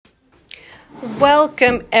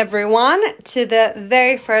Welcome everyone to the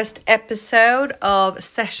very first episode of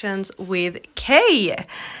Sessions with Kay.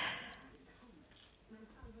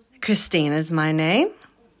 Christine is my name.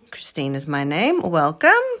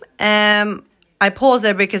 Welcome. I paused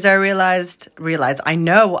there because I realized I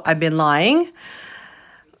know I've been lying.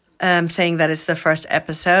 Saying that it's the first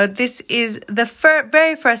episode. This is the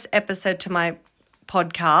very first episode to my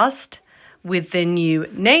podcast with the new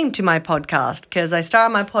name to my podcast, because I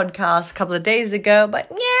started my podcast a couple of days ago,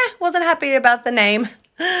 but wasn't happy about the name.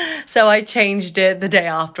 So I changed it the day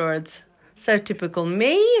afterwards. So typical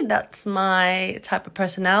me, that's my type of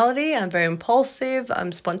personality. I'm very impulsive,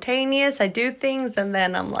 I'm spontaneous, I do things and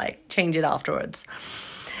then I'm like, change it afterwards.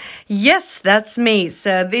 Yes, that's me.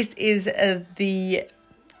 So this is the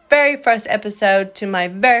very first episode to my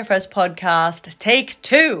very first podcast, take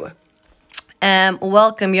 2.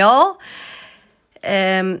 Welcome y'all.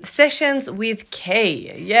 Sessions with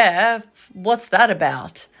Kay. Yeah, what's that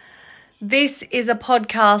about? This is a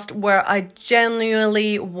podcast where I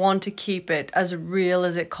genuinely want to keep it as real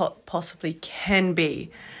as it possibly can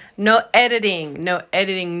be. No editing,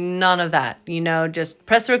 none of that. Just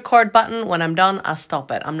press the record button. When I'm done, I'll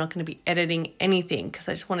stop it. I'm not going to be editing anything because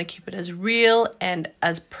I just want to keep it as real and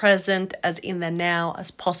as present as in the now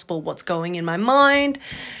as possible, what's going in my mind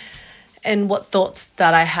and what thoughts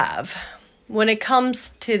that I have. When it comes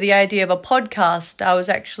to the idea of a podcast, I was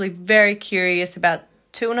actually very curious about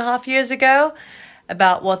 2.5 years ago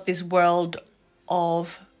about what this world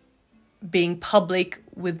of being public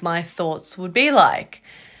with my thoughts would be like.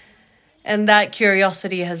 And that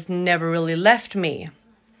curiosity has never really left me.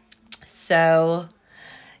 So,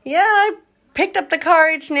 I picked up the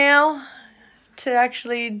courage now to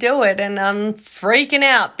actually do it. And I'm freaking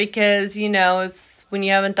out because, it's when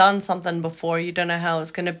you haven't done something before, you don't know how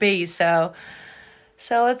it's going to be. So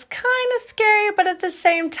it's kind of scary, but at the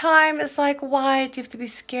same time, it's like, why do you have to be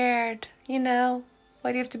scared? Why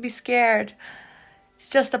do you have to be scared? It's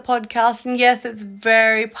just a podcast. And yes, it's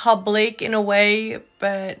very public in a way,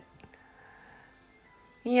 but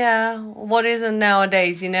what isn't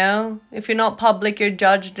nowadays, If you're not public, you're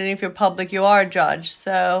judged. And if you're public, you are judged.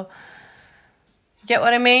 So, get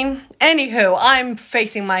what I mean? Anywho, I'm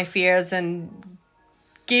facing my fears and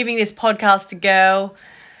giving this podcast a go,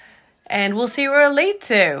 and we'll see where it'll lead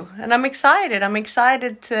to. And I'm excited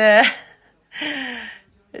to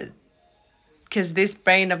because this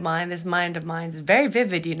brain of mine, this mind of mine is very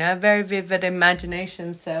vivid, very vivid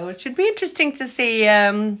imagination. So it should be interesting to see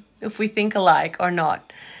if we think alike or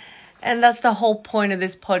not. And that's the whole point of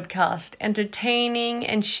this podcast, entertaining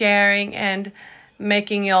and sharing and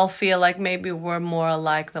making y'all feel like maybe we're more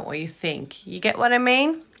alike than what you think. You get what I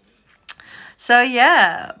mean? So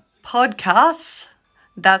podcasts,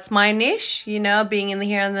 that's my niche, being in the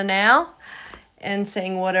here and the now and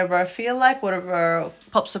saying whatever I feel like, whatever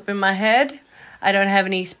pops up in my head. I don't have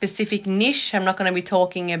any specific niche. I'm not going to be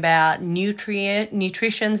talking about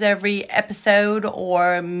nutritions every episode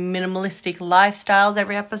or minimalistic lifestyles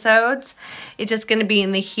every episode. It's just going to be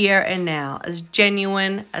in the here and now, as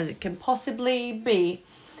genuine as it can possibly be.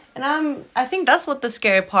 And I think that's what the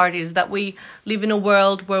scary part is, that we live in a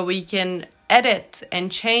world where we can edit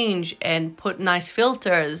and change and put nice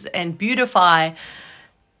filters and beautify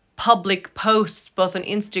public posts both on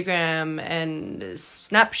Instagram and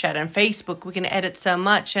Snapchat and Facebook. We can edit so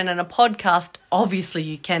much, and in a podcast obviously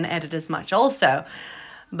you can edit as much also,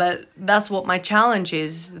 but that's what my challenge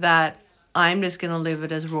is, that I'm just going to live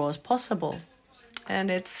it as raw as possible.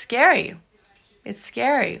 And it's scary, but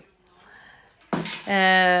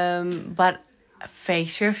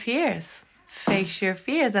face your fears,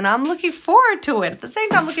 and I'm looking forward to it. At the same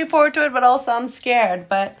time, I'm looking forward to it, but also I'm scared.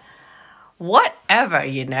 But whatever,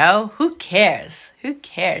 who cares?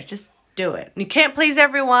 Just do it. You can't please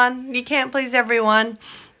everyone,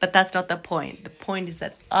 but that's not the point. The point is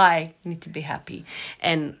that I need to be happy.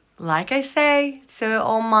 And like I say to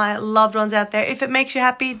all my loved ones out there, if it makes you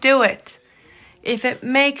happy, do it. If it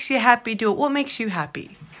makes you happy, do it. What makes you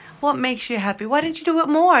happy? Why don't you do it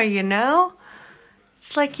more,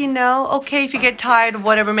 It's like, okay, if you get tired of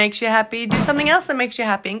whatever makes you happy, do something else that makes you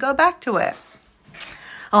happy and go back to it.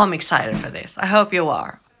 Oh, I'm excited for this. I hope you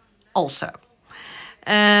are also.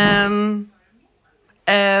 When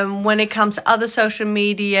it comes to other social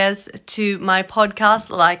medias, to my podcast,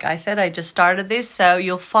 like I said, I just started this. So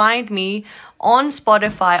you'll find me on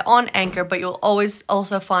Spotify, on Anchor, but you'll always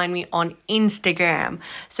also find me on Instagram.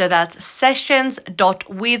 So that's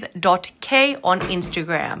sessions.with.k on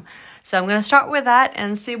Instagram. So I'm going to start with that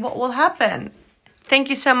and see what will happen. Thank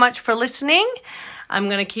you so much for listening. I'm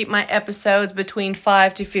going to keep my episodes between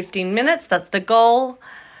 5 to 15 minutes. That's the goal.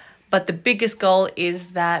 But the biggest goal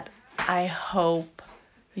is that I hope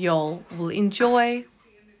y'all will enjoy.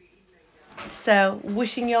 So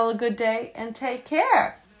wishing y'all a good day and take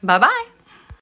care. Bye bye.